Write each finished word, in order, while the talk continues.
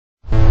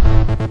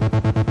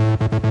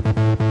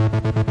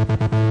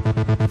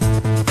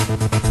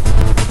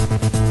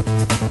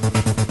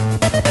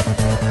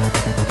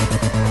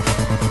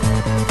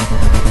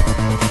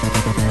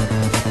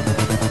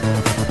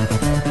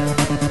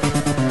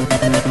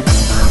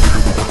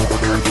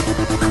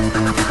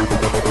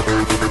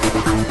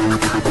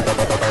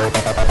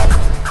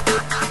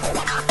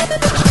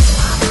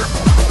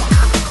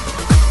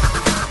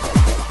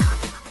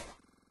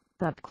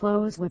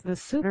goes with the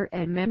Suter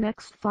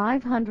MMX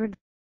 500.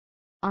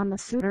 On the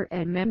Suter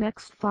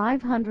MMX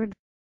 500,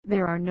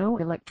 there are no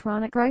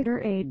electronic rider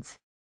aids,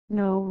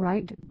 no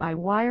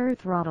ride-by-wire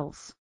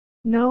throttles,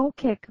 no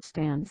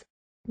kickstands,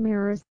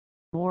 mirrors,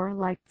 or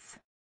lights.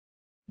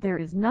 There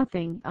is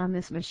nothing on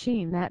this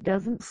machine that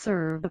doesn't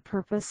serve the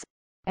purpose,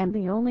 and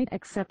the only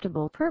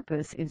acceptable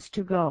purpose is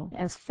to go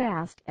as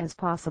fast as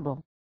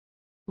possible.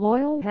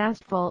 Loyal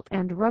asphalt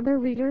and rubber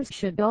readers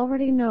should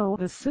already know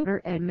the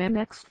Suter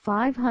MMX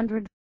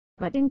 500,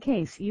 but in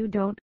case you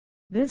don't,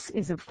 this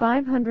is a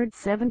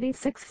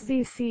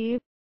 576cc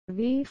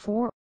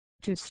V4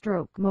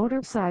 two-stroke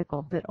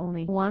motorcycle that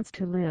only wants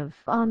to live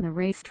on the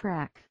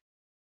racetrack.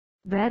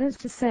 That is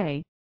to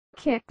say,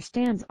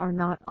 kickstands are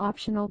not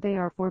optional, they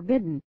are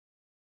forbidden.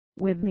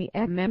 With the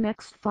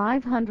MMX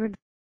 500,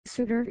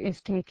 Suter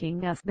is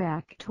taking us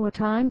back to a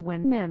time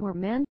when men were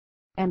men,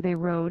 and they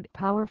rode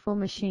powerful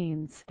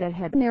machines that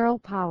had narrow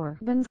power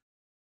bands.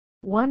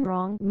 One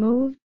wrong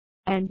move,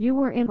 and you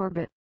were in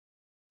orbit.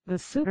 The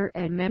Suter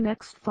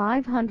MMX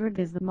 500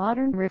 is the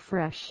modern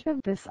refresh of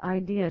this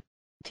idea,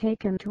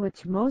 taken to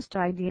its most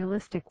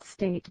idealistic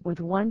state with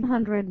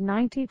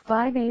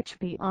 195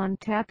 HP on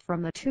tap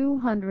from the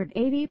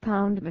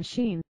 280-pound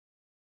machine,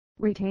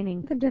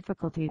 retaining the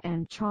difficulty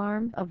and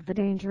charm of the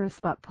dangerous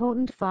but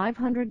potent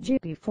 500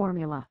 GP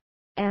formula,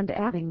 and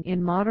adding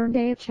in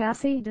modern-day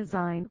chassis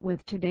design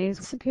with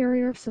today's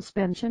superior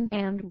suspension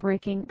and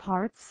braking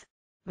parts.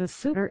 The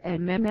Suter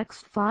MMX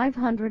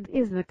 500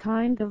 is the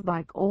kind of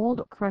bike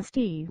old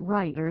crusty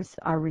riders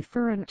are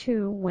referring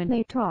to when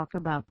they talk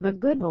about the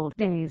good old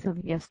days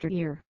of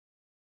yesteryear.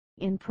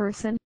 In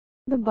person,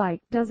 the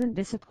bike doesn't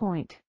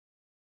disappoint.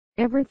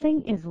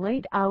 Everything is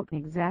laid out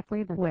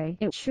exactly the way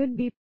it should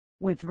be,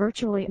 with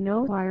virtually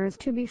no wires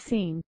to be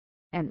seen,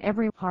 and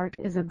every part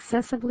is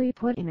obsessively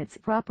put in its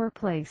proper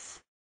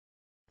place.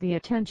 The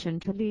attention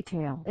to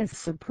detail is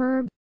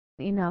superb,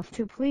 enough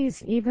to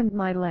please even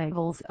my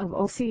levels of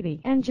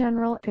OCD and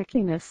general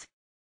pickiness.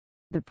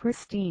 The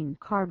pristine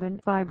carbon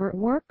fiber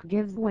work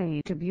gives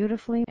way to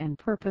beautifully and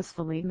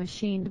purposefully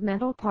machined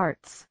metal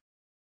parts.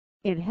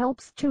 It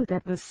helps too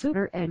that the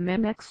Suter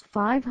MMX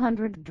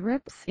 500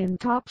 drips in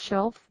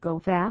top-shelf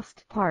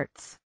go-fast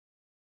parts.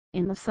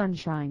 In the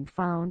sunshine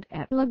found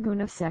at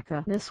Laguna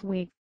Seca this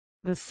week,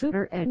 the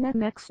Suter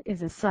MMX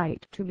is a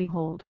sight to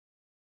behold.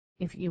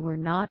 If you were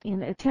not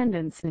in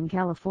attendance in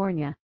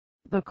California,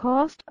 the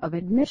cost of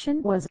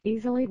admission was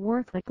easily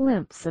worth a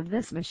glimpse of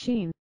this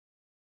machine.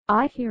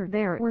 I hear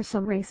there were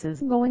some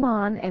races going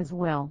on as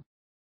well.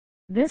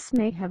 This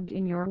may have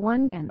been your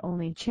one and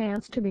only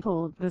chance to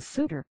behold the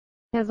Suter,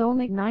 as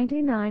only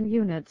 99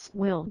 units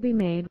will be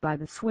made by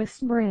the Swiss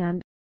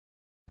brand.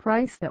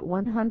 Priced at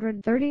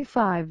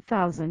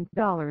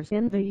 $135,000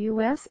 in the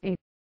USA,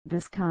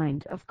 this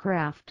kind of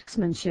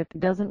craftsmanship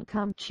doesn't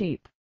come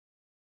cheap.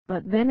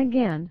 But then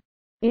again,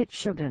 it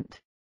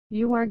shouldn't.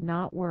 You are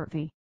not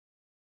worthy.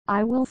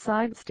 I will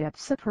sidestep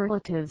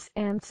superlatives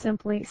and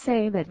simply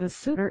say that the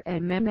Suter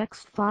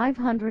MMX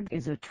 500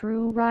 is a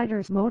true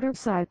rider's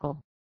motorcycle.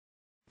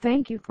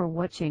 Thank you for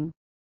watching.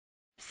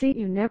 See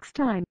you next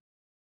time.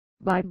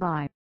 Bye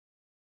bye.